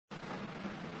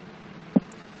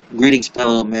Greetings,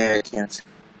 fellow Americans,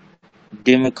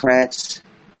 Democrats,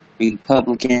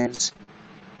 Republicans,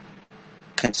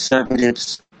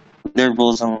 conservatives,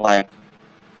 liberals alike.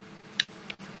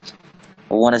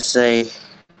 I want to say,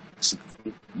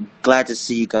 glad to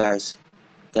see you guys.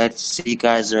 Glad to see you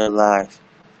guys are alive.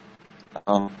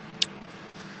 Um,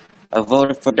 I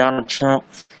voted for Donald Trump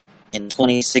in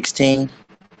 2016.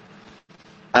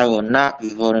 I will not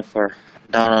be voting for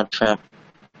Donald Trump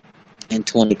in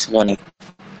 2020.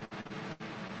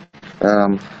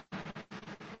 Um,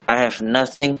 I have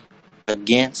nothing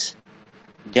against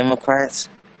Democrats,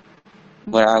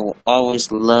 but I will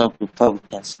always love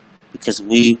Republicans because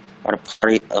we are the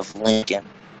party of Lincoln.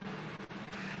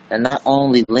 And not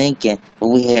only Lincoln, but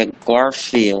we had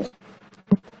Garfield,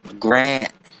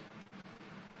 Grant,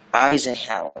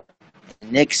 Eisenhower,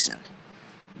 and Nixon.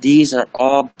 These are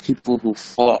all people who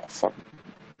fought for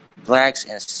blacks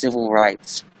and civil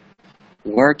rights,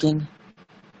 working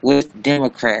with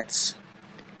Democrats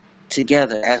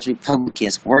together as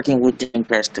Republicans, working with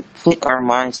Democrats to put our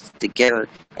minds together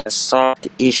and solve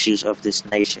the issues of this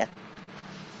nation.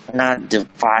 Not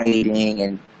dividing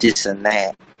and this and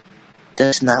that.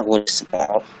 That's not what it's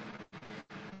about.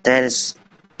 That is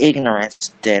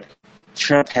ignorance that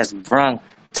Trump has brought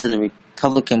to the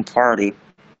Republican Party,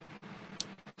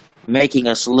 making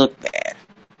us look bad.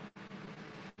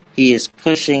 He is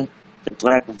pushing the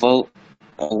black vote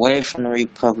away from the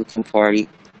Republican Party.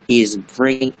 He is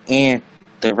bringing in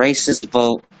the racist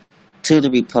vote to the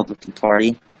Republican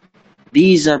Party.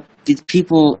 These are the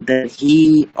people that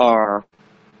he are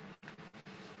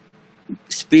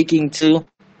speaking to.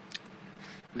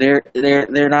 They're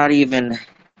not even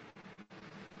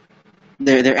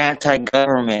they're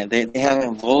anti-government. They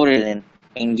haven't voted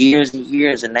in years and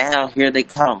years, and now here they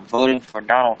come voting for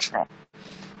Donald Trump.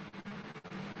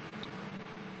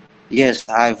 Yes,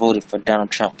 I voted for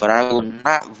Donald Trump, but I will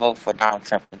not vote for Donald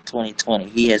Trump in 2020.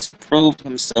 He has proved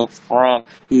himself wrong.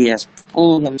 He has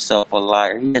proved himself a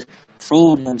liar. He has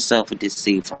proved himself a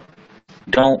deceiver.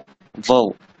 Don't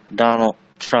vote Donald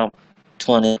Trump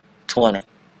 2020.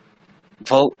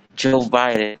 Vote Joe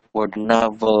Biden or do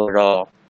not vote at all.